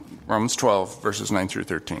Romans 12, verses 9 through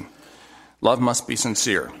 13. Love must be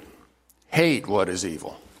sincere. Hate what is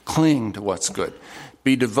evil. Cling to what's good.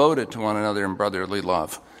 Be devoted to one another in brotherly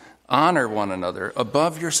love. Honor one another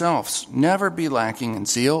above yourselves. Never be lacking in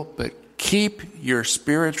zeal, but keep your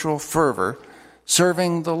spiritual fervor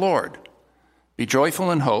serving the Lord. Be joyful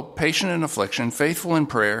in hope, patient in affliction, faithful in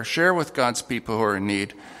prayer. Share with God's people who are in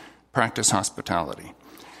need. Practice hospitality.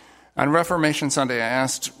 On Reformation Sunday, I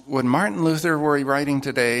asked, would Martin Luther, were he writing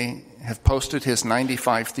today, have posted his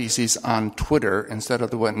 95 Theses on Twitter instead of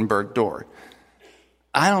the Wittenberg door?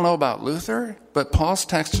 I don't know about Luther, but Paul's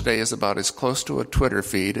text today is about as close to a Twitter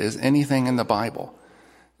feed as anything in the Bible.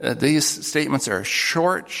 These statements are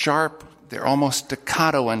short, sharp, they're almost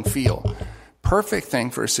staccato in feel. Perfect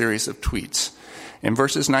thing for a series of tweets. In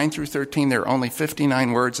verses 9 through 13, there are only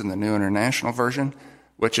 59 words in the New International Version,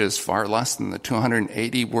 which is far less than the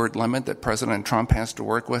 280-word limit that President Trump has to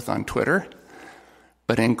work with on Twitter.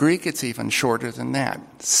 But in Greek, it's even shorter than that,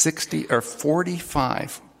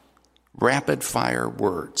 45 rapid-fire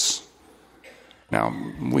words. Now,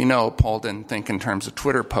 we know Paul didn't think in terms of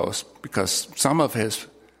Twitter posts because some of his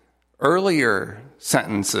earlier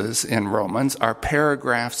sentences in Romans are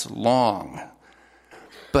paragraphs long.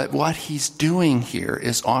 But what he's doing here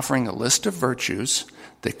is offering a list of virtues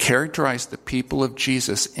that characterize the people of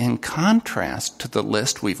Jesus in contrast to the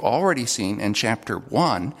list we've already seen in chapter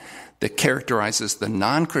 1 that characterizes the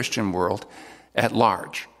non-Christian world at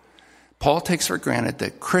large. Paul takes for granted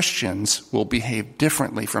that Christians will behave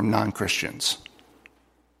differently from non-Christians,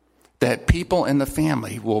 that people in the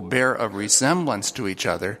family will bear a resemblance to each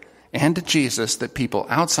other and to Jesus that people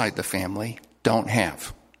outside the family don't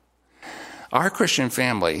have. Our Christian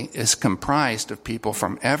family is comprised of people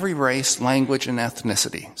from every race, language, and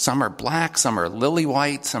ethnicity. Some are black, some are lily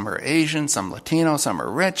white, some are Asian, some Latino, some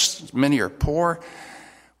are rich, many are poor.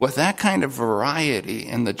 With that kind of variety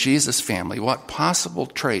in the Jesus family, what possible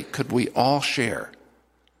trait could we all share?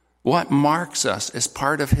 What marks us as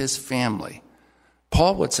part of his family?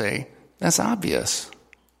 Paul would say, that's obvious.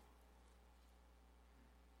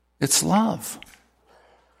 It's love.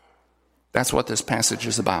 That's what this passage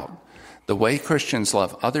is about. The way Christians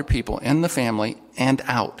love other people in the family and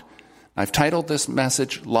out. I've titled this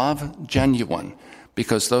message, Love Genuine,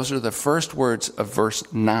 because those are the first words of verse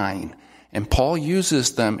 9. And Paul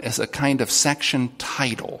uses them as a kind of section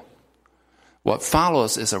title. What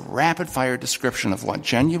follows is a rapid-fire description of what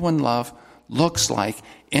genuine love looks like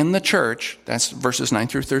in the church, that's verses 9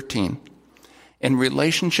 through 13, in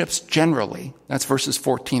relationships generally, that's verses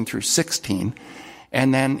 14 through 16,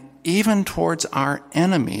 and then even towards our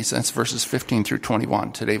enemies, that's verses 15 through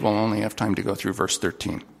 21. Today we'll only have time to go through verse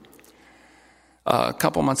 13. A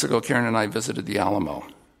couple months ago, Karen and I visited the Alamo,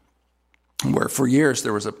 where for years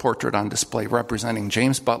there was a portrait on display representing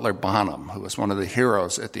James Butler Bonham, who was one of the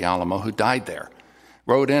heroes at the Alamo who died there.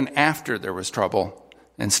 Rode in after there was trouble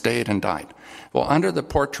and stayed and died. Well, under the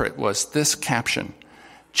portrait was this caption,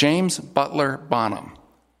 James Butler Bonham,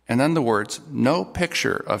 and then the words, no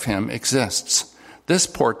picture of him exists. This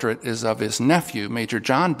portrait is of his nephew, Major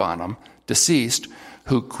John Bonham, deceased,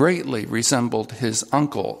 who greatly resembled his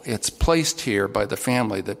uncle. It's placed here by the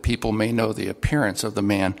family that people may know the appearance of the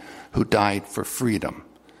man who died for freedom.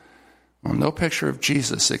 Well, no picture of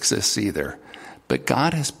Jesus exists either, but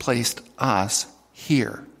God has placed us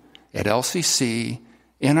here at LCC,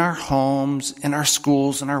 in our homes, in our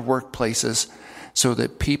schools, in our workplaces, so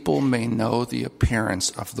that people may know the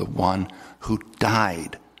appearance of the one who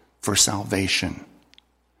died for salvation.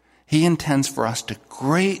 He intends for us to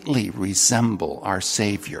greatly resemble our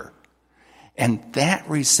Savior. And that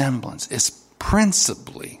resemblance is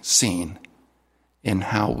principally seen in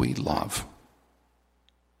how we love.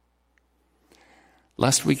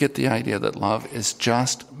 Lest we get the idea that love is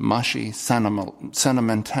just mushy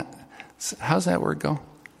how's that word go?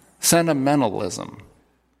 Sentimentalism.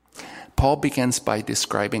 Paul begins by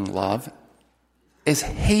describing love as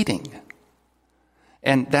hating.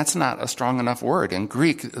 And that's not a strong enough word. In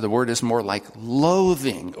Greek, the word is more like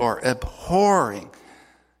loathing or abhorring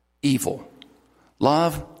evil.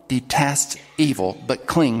 Love detests evil, but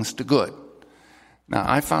clings to good. Now,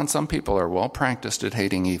 I found some people are well practiced at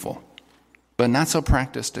hating evil, but not so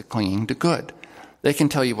practiced at clinging to good. They can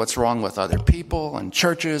tell you what's wrong with other people and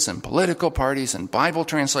churches and political parties and Bible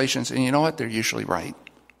translations, and you know what? They're usually right.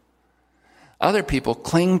 Other people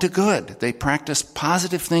cling to good. They practice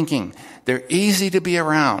positive thinking. They're easy to be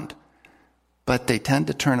around, but they tend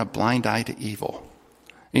to turn a blind eye to evil.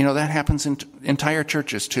 You know, that happens in entire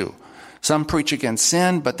churches too. Some preach against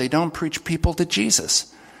sin, but they don't preach people to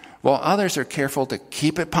Jesus. While others are careful to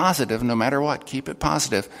keep it positive, no matter what, keep it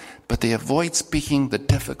positive, but they avoid speaking the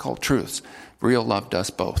difficult truths. Real love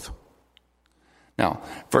does both. Now,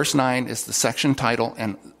 verse 9 is the section title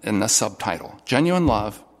and the subtitle. Genuine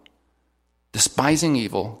love, despising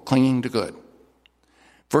evil, clinging to good.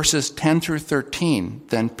 Verses 10 through 13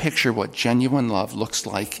 then picture what genuine love looks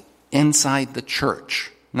like inside the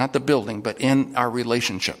church. Not the building, but in our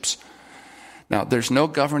relationships. Now, there's no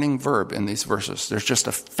governing verb in these verses. There's just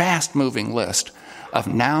a fast-moving list of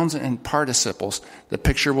nouns and participles that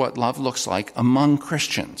picture what love looks like among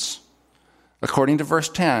Christians. According to verse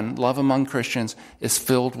 10, love among Christians is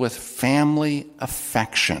filled with family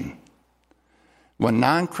affection. When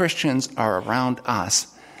non-Christians are around us,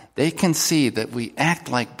 they can see that we act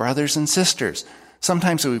like brothers and sisters.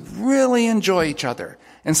 Sometimes we really enjoy each other,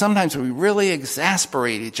 and sometimes we really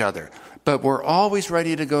exasperate each other, but we're always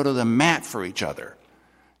ready to go to the mat for each other.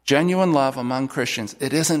 Genuine love among Christians,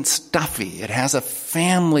 it isn't stuffy. It has a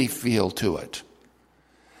family feel to it.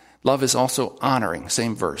 Love is also honoring,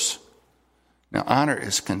 same verse. Now, honor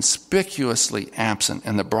is conspicuously absent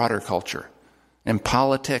in the broader culture. In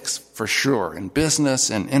politics, for sure, in business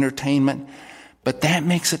and entertainment, but that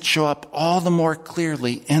makes it show up all the more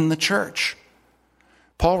clearly in the church.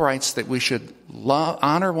 Paul writes that we should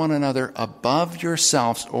honor one another above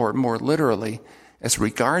yourselves, or more literally, as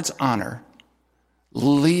regards honor,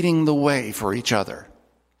 leading the way for each other.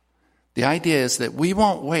 The idea is that we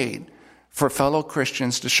won't wait for fellow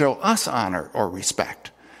Christians to show us honor or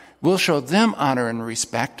respect. We'll show them honor and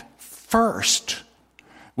respect first.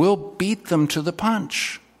 We'll beat them to the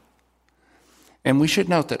punch. And we should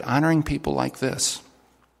note that honoring people like this,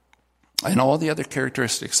 and all the other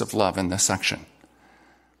characteristics of love in this section,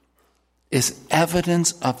 is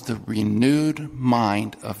evidence of the renewed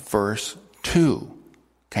mind of verse 2.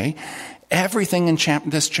 Okay? Everything in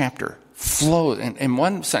this chapter flows, in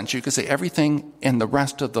one sense, you could say everything in the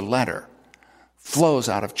rest of the letter flows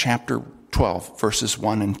out of chapter 12, verses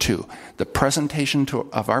 1 and 2. The presentation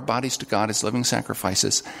of our bodies to God as living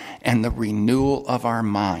sacrifices and the renewal of our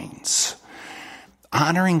minds.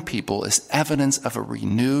 Honoring people is evidence of a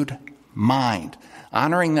renewed mind.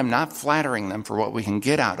 Honoring them, not flattering them for what we can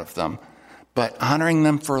get out of them, but honoring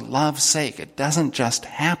them for love's sake. It doesn't just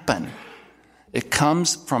happen. It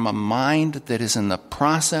comes from a mind that is in the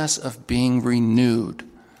process of being renewed.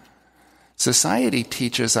 Society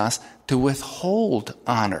teaches us to withhold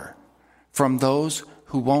honor from those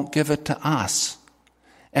who won't give it to us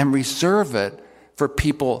and reserve it for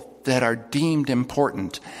people that are deemed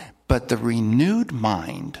important. But the renewed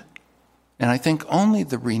mind, and I think only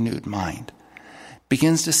the renewed mind,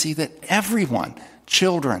 begins to see that everyone,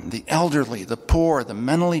 children, the elderly, the poor, the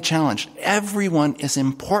mentally challenged, everyone is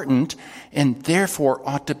important and therefore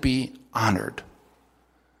ought to be honored.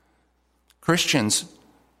 Christians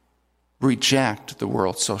reject the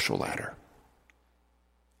world's social ladder,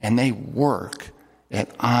 and they work at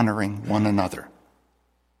honoring one another.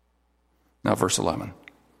 Now, verse 11.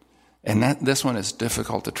 And this one is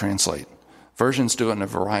difficult to translate. Versions do it in a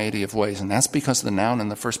variety of ways, and that's because the noun in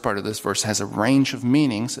the first part of this verse has a range of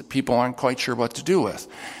meanings that people aren't quite sure what to do with.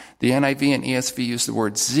 The NIV and ESV use the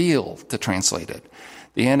word zeal to translate it.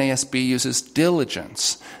 The NASB uses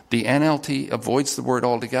diligence. The NLT avoids the word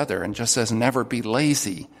altogether and just says never be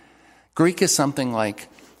lazy. Greek is something like,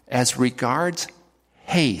 as regards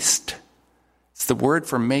haste. It's the word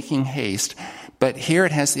for making haste, but here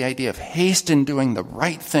it has the idea of haste in doing the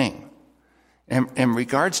right thing. In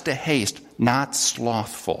regards to haste, not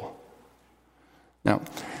slothful. Now,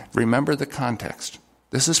 remember the context.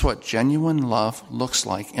 This is what genuine love looks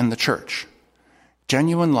like in the church.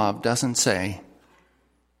 Genuine love doesn't say,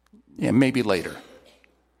 yeah, maybe later.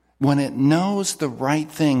 When it knows the right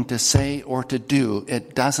thing to say or to do,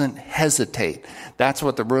 it doesn't hesitate. That's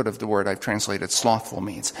what the root of the word I've translated slothful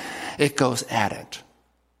means. It goes at it.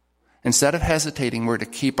 Instead of hesitating, we're to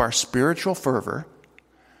keep our spiritual fervor,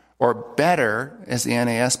 or better, as the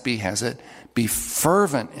NASB has it, be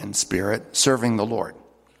fervent in spirit, serving the Lord.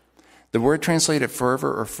 The word translated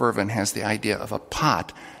fervor or fervent has the idea of a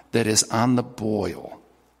pot that is on the boil.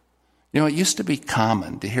 You know, it used to be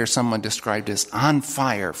common to hear someone described as on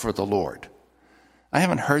fire for the Lord. I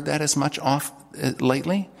haven't heard that as much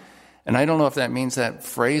lately, and I don't know if that means that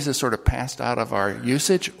phrase is sort of passed out of our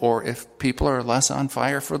usage or if people are less on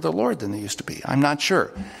fire for the Lord than they used to be. I'm not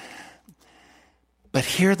sure. But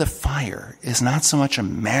here the fire is not so much a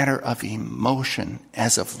matter of emotion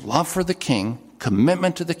as of love for the King,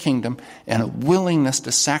 commitment to the kingdom, and a willingness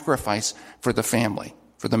to sacrifice for the family,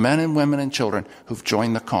 for the men and women and children who've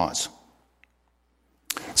joined the cause.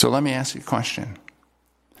 So let me ask you a question.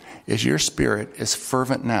 Is your spirit as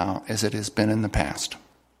fervent now as it has been in the past?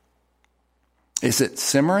 Is it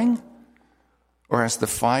simmering, or has the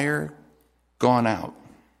fire gone out?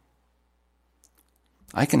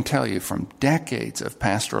 I can tell you from decades of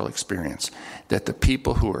pastoral experience that the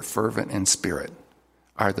people who are fervent in spirit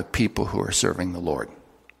are the people who are serving the Lord.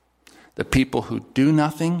 The people who do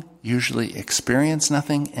nothing usually experience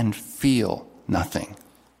nothing and feel nothing.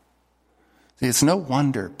 See, it's no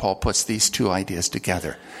wonder Paul puts these two ideas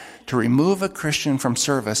together. To remove a Christian from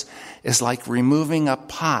service is like removing a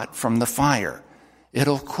pot from the fire.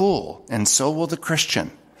 It'll cool, and so will the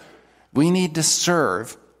Christian. We need to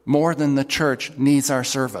serve more than the church needs our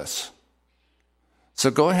service.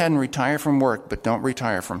 So go ahead and retire from work, but don't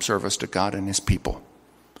retire from service to God and his people.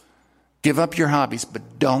 Give up your hobbies,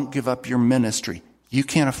 but don't give up your ministry. You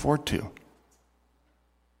can't afford to.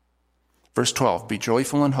 Verse 12, be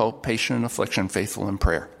joyful in hope, patient in affliction, faithful in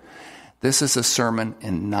prayer. This is a sermon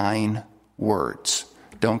in 9 words.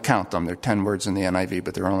 Don't count them. There are 10 words in the NIV,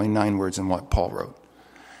 but there are only 9 words in what Paul wrote.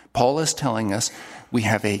 Paul is telling us we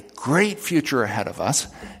have a great future ahead of us,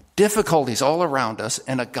 difficulties all around us,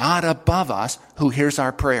 and a God above us who hears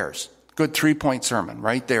our prayers. Good 3-point sermon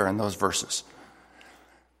right there in those verses.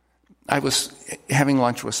 I was having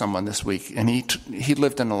lunch with someone this week, and he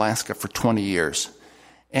lived in Alaska for 20 years.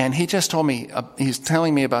 And he just told me, he's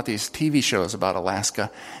telling me about these TV shows about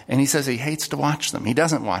Alaska, and he says he hates to watch them. He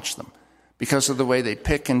doesn't watch them because of the way they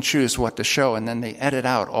pick and choose what to show, and then they edit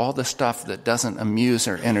out all the stuff that doesn't amuse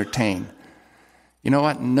or entertain. You know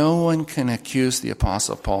what? No one can accuse the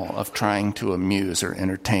Apostle Paul of trying to amuse or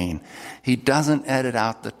entertain. He doesn't edit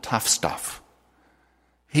out the tough stuff.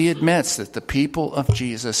 He admits that the people of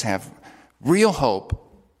Jesus have real hope,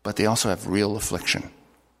 but they also have real affliction.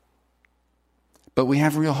 But we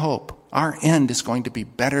have real hope. Our end is going to be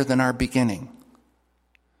better than our beginning.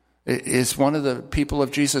 Is one of the people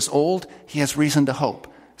of Jesus old? He has reason to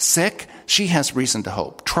hope. Sick? She has reason to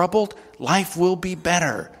hope. Troubled? Life will be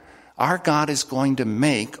better. Our God is going to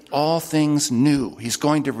make all things new. He's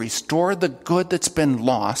going to restore the good that's been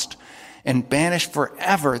lost and banish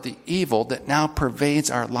forever the evil that now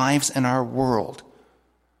pervades our lives and our world.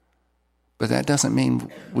 But that doesn't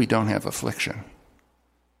mean we don't have affliction.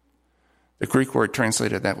 The Greek word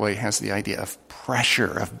translated that way has the idea of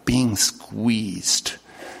pressure, of being squeezed.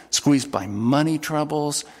 Squeezed by money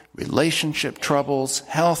troubles, relationship troubles,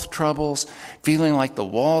 health troubles, feeling like the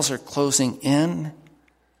walls are closing in.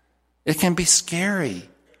 It can be scary.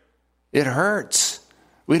 It hurts.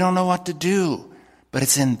 We don't know what to do. But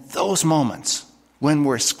it's in those moments when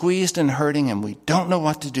we're squeezed and hurting and we don't know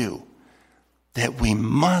what to do that we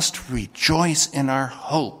must rejoice in our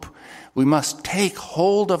hope. We must take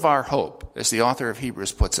hold of our hope, as the author of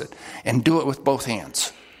Hebrews puts it, and do it with both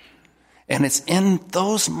hands. And it's in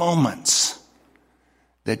those moments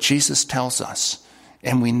that Jesus tells us,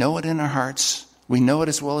 and we know it in our hearts, we know it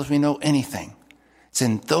as well as we know anything. It's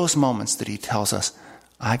in those moments that he tells us,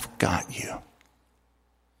 I've got you.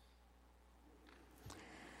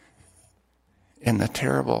 In the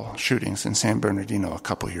terrible shootings in San Bernardino a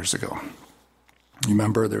couple years ago, you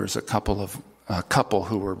remember there was a couple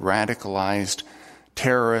who were radicalized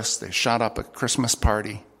terrorists. They shot up a Christmas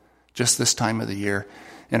party just this time of the year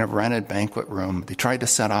in a rented banquet room. They tried to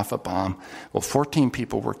set off a bomb. Well, 14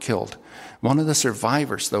 people were killed. One of the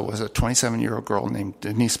survivors, though, was a 27-year-old girl named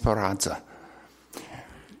Denise Perazza.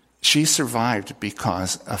 She survived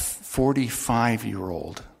because a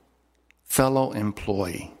 45-year-old fellow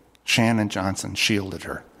employee, Shannon Johnson, shielded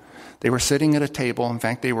her. They were sitting at a table. In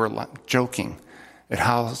fact, they were joking at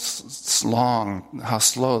how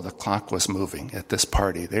slow the clock was moving at this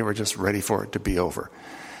party. They were just ready for it to be over.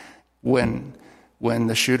 When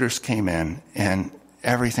the shooters came in and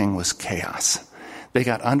everything was chaos, they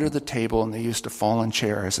got under the table and they used a fallen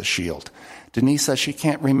chair as a shield. Denise says she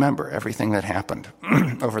can't remember everything that happened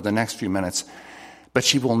over the next few minutes, but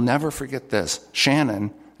she will never forget this.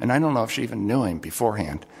 Shannon, and I don't know if she even knew him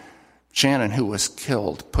beforehand, Shannon, who was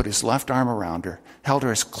killed, put his left arm around her, held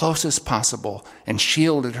her as close as possible, and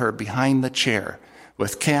shielded her behind the chair.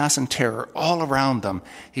 With chaos and terror all around them,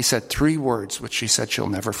 he said 3 words which she said she'll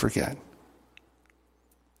never forget.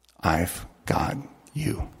 I've got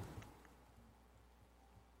you.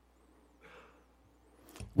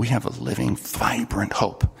 We have a living, vibrant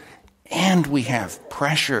hope. And we have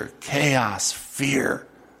pressure, chaos, fear.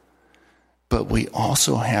 But we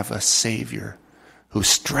also have a Savior who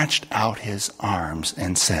stretched out his arms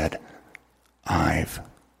and said, I've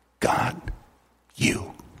got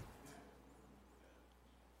you.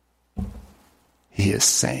 He is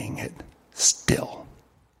saying it still.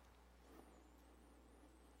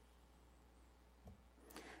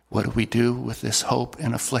 What do we do with this hope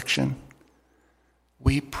and affliction?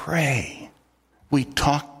 We pray. We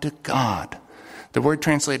talk to God. The word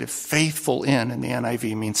translated faithful in the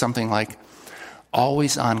NIV means something like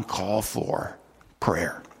always on call for,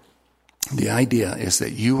 prayer. The idea is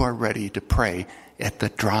that you are ready to pray at the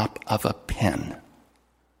drop of a pin.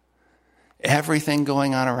 Everything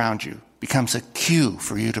going on around you becomes a cue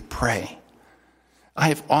for you to pray. I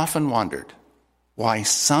have often wondered why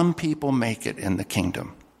some people make it in the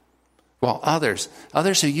kingdom, while others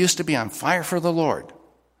who used to be on fire for the Lord,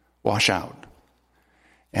 wash out.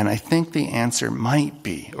 And I think the answer might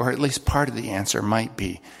be, or at least part of the answer might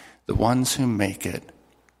be, the ones who make it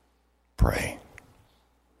pray.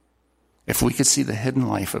 If we could see the hidden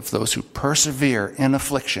life of those who persevere in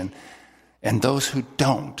affliction and those who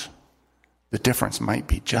don't, the difference might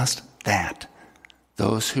be just that.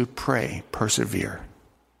 Those who pray persevere.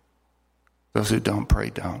 Those who don't pray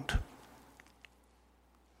don't.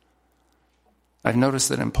 I've noticed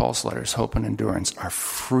that in Paul's letters, hope and endurance are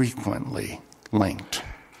frequently linked.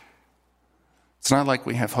 It's not like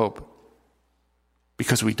we have hope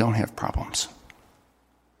because we don't have problems.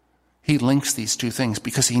 He links these two things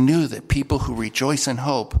because he knew that people who rejoice in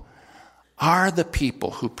hope are the people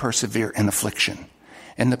who persevere in affliction.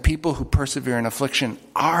 And the people who persevere in affliction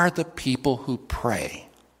are the people who pray.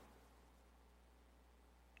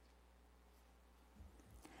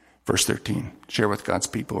 Verse 13, share with God's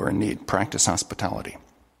people who are in need. Practice hospitality.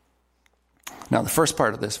 Now, the first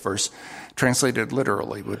part of this verse, translated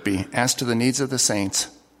literally, would be, as to the needs of the saints,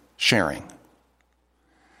 sharing.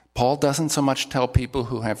 Paul doesn't so much tell people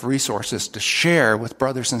who have resources to share with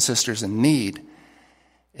brothers and sisters in need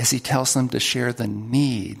as he tells them to share the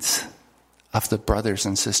needs of the brothers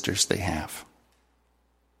and sisters they have.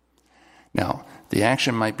 Now, the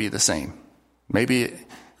action might be the same. Maybe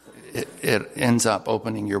it ends up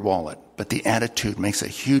opening your wallet, but the attitude makes a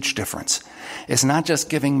huge difference. It's not just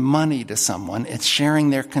giving money to someone, it's sharing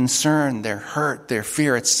their concern, their hurt, their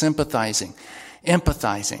fear. It's sympathizing,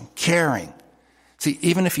 empathizing, caring. See,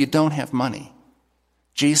 even if you don't have money,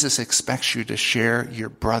 Jesus expects you to share your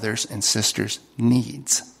brothers and sisters'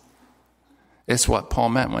 needs. It's what Paul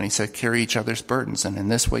meant when he said, carry each other's burdens, and in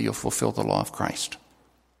this way you'll fulfill the law of Christ.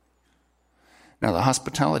 Now, the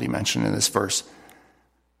hospitality mentioned in this verse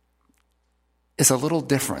is a little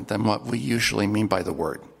different than what we usually mean by the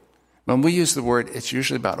word. When we use the word, it's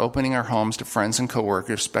usually about opening our homes to friends and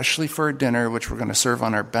coworkers, especially for a dinner, which we're going to serve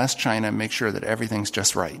on our best china and make sure that everything's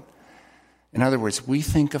just right. In other words, we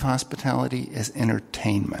think of hospitality as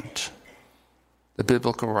entertainment. The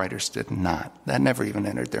biblical writers did not. That never even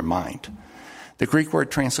entered their mind. The Greek word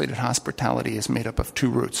translated hospitality is made up of two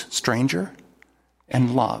roots, stranger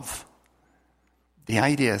and love. The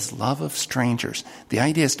idea is love of strangers. The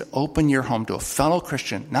idea is to open your home to a fellow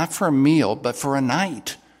Christian, not for a meal, but for a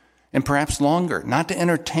night, and perhaps longer, not to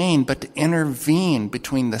entertain, but to intervene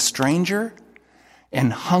between the stranger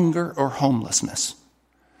and hunger or homelessness.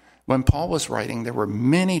 When Paul was writing, there were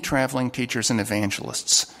many traveling teachers and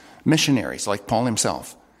evangelists, missionaries like Paul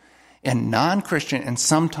himself, in non-Christian and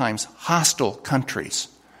sometimes hostile countries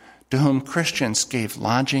to whom Christians gave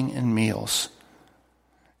lodging and meals,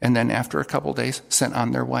 and then after a couple days sent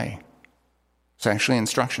on their way. It's actually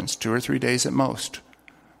instructions, 2 or 3 days at most,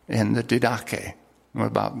 in the Didache,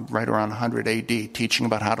 about right around 100 AD, teaching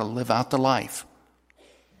about how to live out the life.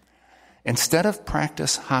 Instead of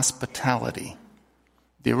practice hospitality,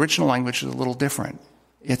 the original language is a little different.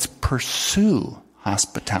 It's pursue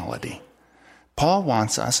hospitality. Paul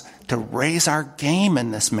wants us to raise our game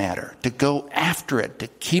in this matter, to go after it, to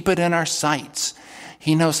keep it in our sights.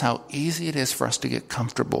 He knows how easy it is for us to get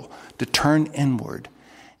comfortable, to turn inward,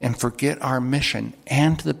 and forget our mission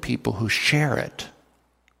and the people who share it.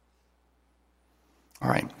 All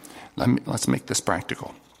right, let's make this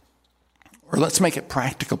practical. Or let's make it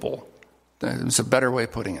practicable. There's a better way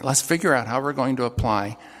of putting it. Let's figure out how we're going to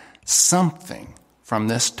apply something from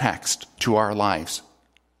this text to our lives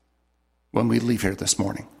when we leave here this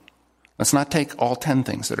morning. Let's not take all 10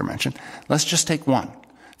 things that are mentioned. Let's just take one.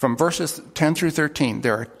 From verses 10 through 13,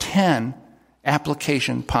 there are 10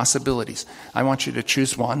 application possibilities. I want you to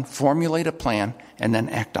choose one, formulate a plan, and then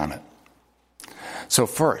act on it. So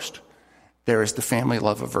first, there is the family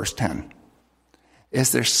love of verse 10.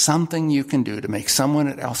 Is there something you can do to make someone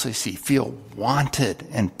at LCC feel wanted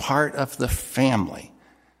and part of the family?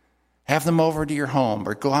 Have them over to your home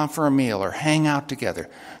or go out for a meal or hang out together.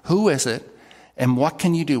 Who is it and what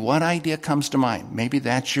can you do? What idea comes to mind? Maybe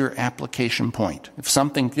that's your application point. If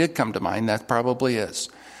something did come to mind, that probably is.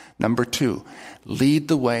 Number 2, lead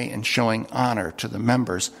the way in showing honor to the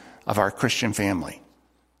members of our Christian family.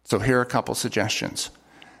 So here are a couple suggestions.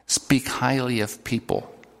 Speak highly of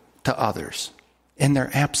people to others in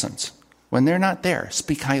their absence. When they're not there,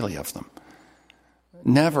 speak highly of them.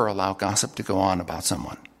 Never allow gossip to go on about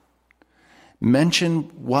someone. Mention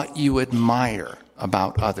what you admire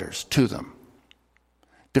about others to them.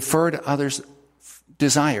 Defer to others'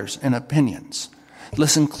 desires and opinions.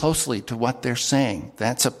 Listen closely to what they're saying.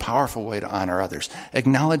 That's a powerful way to honor others.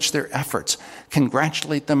 Acknowledge their efforts.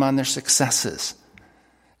 Congratulate them on their successes.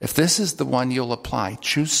 If this is the one you'll apply,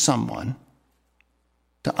 choose someone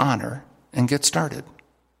to honor and get started.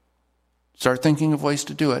 Start thinking of ways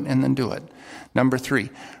to do it and then do it. Number 3,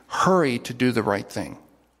 hurry to do the right thing.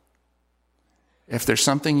 If there's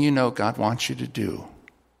something you know God wants you to do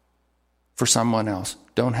for someone else,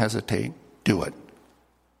 don't hesitate, do it.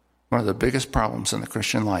 One of the biggest problems in the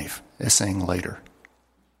Christian life is saying later.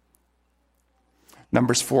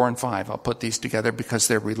 Numbers 4 and 5, I'll put these together because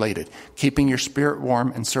they're related. Keeping your spirit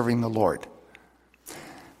warm and serving the Lord.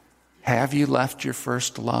 Have you left your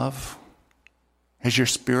first love? Has your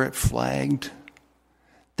spirit flagged?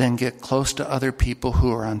 Then get close to other people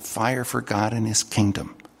who are on fire for God and His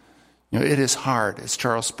kingdom. You know, it is hard, as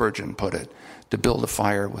Charles Spurgeon put it, to build a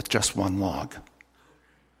fire with just one log.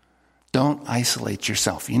 Don't isolate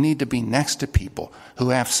yourself. You need to be next to people who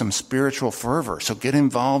have some spiritual fervor, so get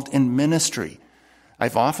involved in ministry.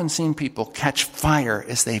 I've often seen people catch fire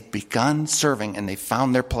as they've begun serving and they've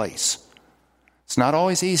found their place. It's not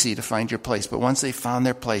always easy to find your place, but once they've found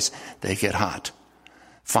their place, they get hot.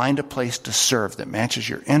 Find a place to serve that matches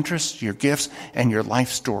your interests, your gifts, and your life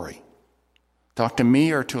story. Talk to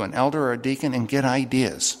me or to an elder or a deacon and get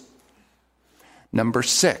ideas. Number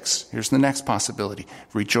 6, here's the next possibility.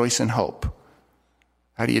 Rejoice in hope.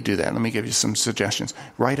 How do you do that? Let me give you some suggestions.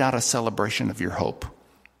 Write out a celebration of your hope.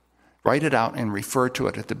 Write it out and refer to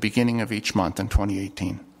it at the beginning of each month in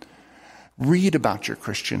 2018. Read about your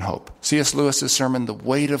Christian hope. C.S. Lewis's sermon, The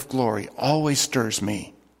Weight of Glory, always stirs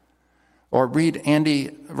me. Or read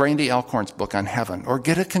Randy Alcorn's book on heaven. Or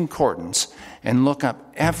get a concordance and look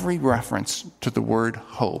up every reference to the word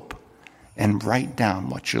hope and write down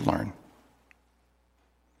what you learn.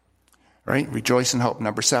 Right? Rejoice in hope.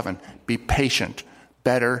 Number 7, be patient.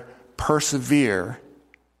 Better, persevere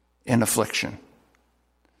in affliction.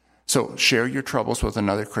 So share your troubles with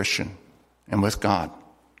another Christian and with God.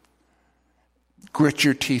 Grit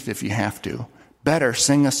your teeth if you have to. Better,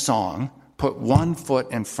 sing a song. Put one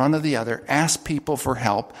foot in front of the other. Ask people for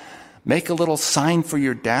help. Make a little sign for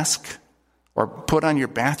your desk or put on your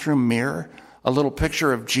bathroom mirror a little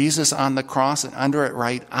picture of Jesus on the cross, and under it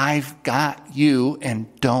write, I've got you, and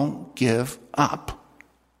don't give up.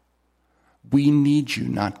 We need you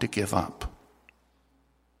not to give up.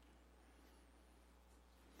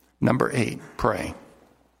 Number 8, pray.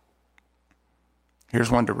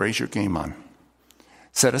 Here's one to raise your game on.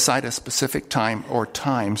 Set aside a specific time or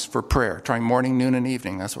times for prayer. Try morning, noon, and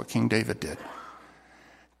evening. That's what King David did.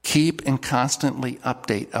 Keep and constantly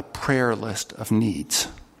update a prayer list of needs.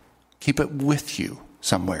 Keep it with you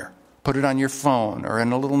somewhere. Put it on your phone or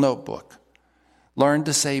in a little notebook. Learn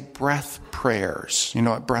to say breath prayers. You know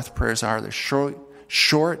what breath prayers are? They're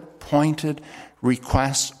short, pointed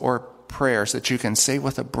requests or prayers that you can say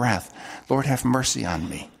with a breath. Lord, have mercy on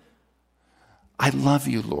me. I love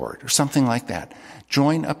you, Lord, or something like that.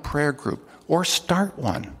 Join a prayer group or start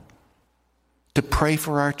one to pray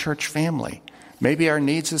for our church family. Maybe our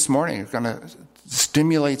needs this morning are going to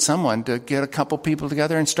stimulate someone to get a couple people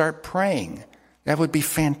together and start praying. That would be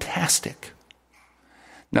fantastic.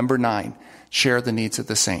 Number 9, share the needs of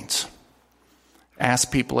the saints.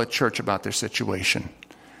 Ask people at church about their situation.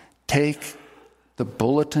 Take the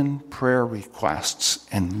bulletin prayer requests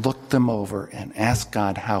and look them over and ask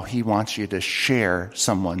God how He wants you to share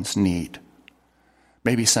someone's need.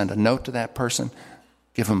 Maybe send a note to that person,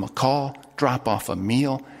 give them a call, drop off a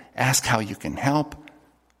meal, ask how you can help.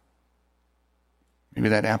 Maybe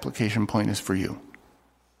that application point is for you.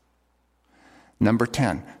 Number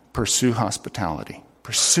 10, pursue hospitality.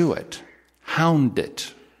 Pursue it. Hound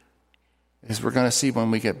it. As we're going to see when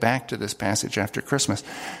we get back to this passage after Christmas,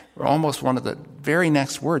 almost one of the very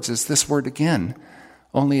next words is this word again,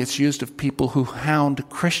 only it's used of people who hound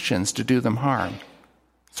Christians to do them harm.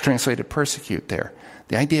 It's translated persecute there.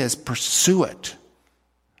 The idea is pursue it.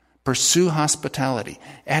 Pursue hospitality.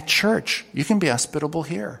 At church, you can be hospitable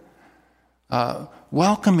here.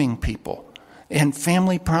 Welcoming people. And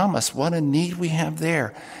Family Promise, what a need we have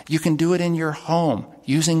there. You can do it in your home,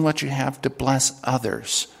 using what you have to bless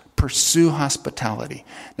others. Pursue hospitality.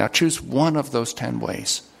 Now choose one of those 10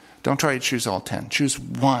 ways. Don't try to choose all 10. Choose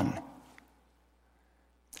one.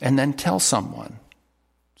 And then tell someone,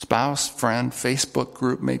 spouse, friend, Facebook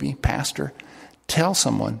group, maybe pastor, tell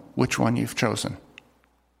someone which one you've chosen.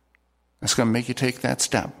 That's going to make you take that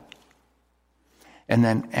step. And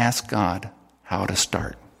then ask God how to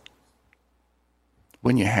start.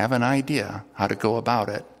 When you have an idea how to go about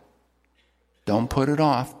it, don't put it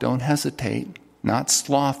off. Don't hesitate. Not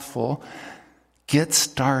slothful. Get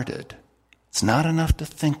started. It's not enough to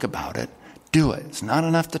think about it. Do it. It's not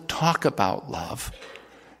enough to talk about love.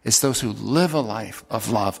 It's those who live a life of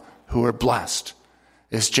love who are blessed.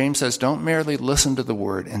 As James says, don't merely listen to the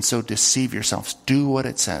word and so deceive yourselves. Do what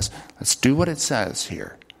it says. Let's do what it says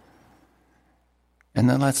here. And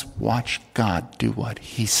then let's watch God do what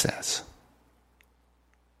he says.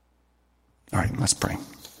 All right, let's pray.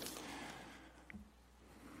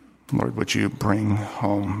 Lord, would you bring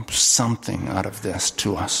home something out of this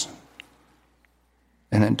to us?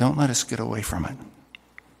 And then don't let us get away from it.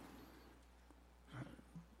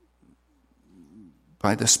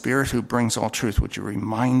 By the Spirit who brings all truth, would you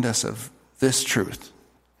remind us of this truth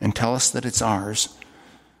and tell us that it's ours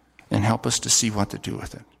and help us to see what to do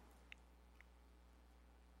with it?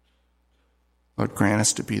 Lord, grant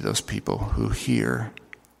us to be those people who hear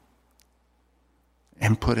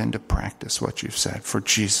and put into practice what you've said for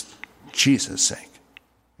Jesus' sake.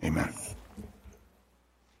 Amen.